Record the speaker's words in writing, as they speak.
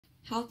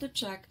How to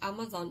check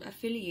Amazon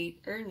affiliate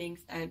earnings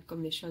and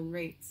commission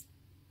rates.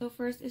 So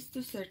first is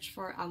to search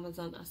for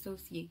Amazon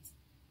Associates.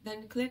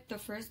 Then click the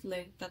first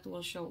link that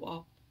will show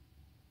up,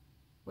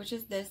 which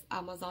is this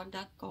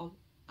amazon.com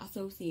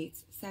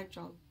Associates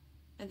Central.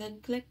 And then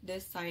click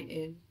this sign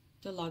in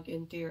to log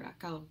into your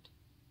account.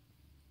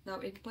 Now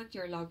input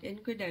your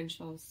login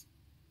credentials.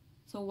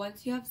 So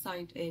once you have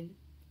signed in,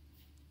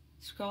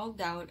 scroll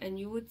down and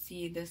you would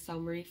see the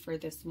summary for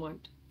this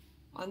month.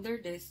 Under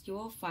this, you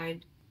will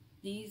find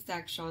these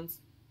sections: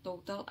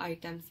 total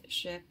items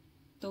shipped,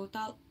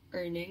 total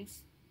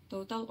earnings,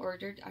 total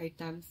ordered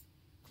items,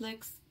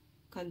 clicks,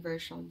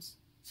 conversions.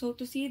 So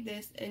to see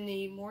this in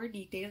a more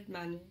detailed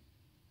manner,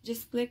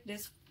 just click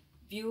this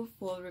View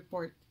Full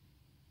Report.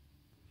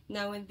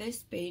 Now in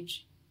this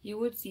page, you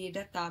would see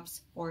the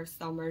tabs for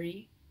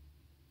Summary,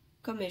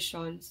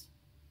 Commissions,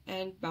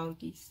 and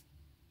Bounties.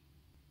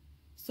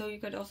 So you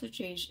could also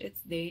change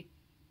its date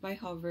by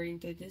hovering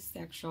to this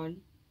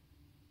section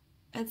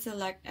and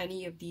select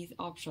any of these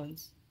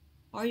options.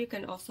 Or you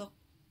can also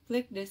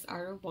click this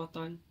arrow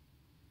button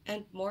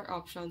and more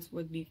options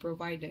would be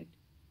provided.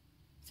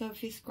 So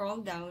if you scroll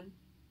down,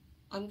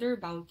 under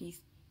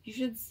Bounties, you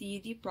should see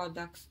the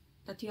products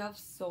that you have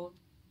sold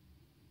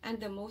and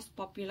the most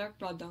popular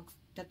products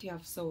that you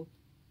have sold.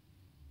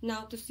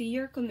 Now to see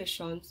your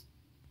commissions,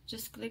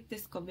 just click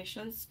this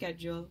commission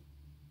schedule,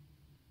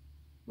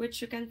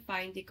 which you can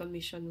find the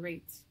commission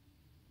rates.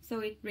 So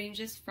it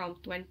ranges from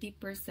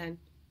 20%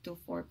 to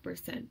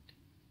 4%.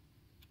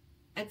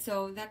 And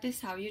so that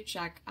is how you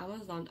check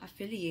Amazon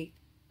affiliate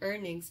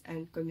earnings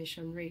and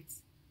commission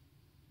rates.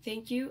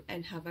 Thank you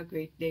and have a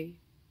great day.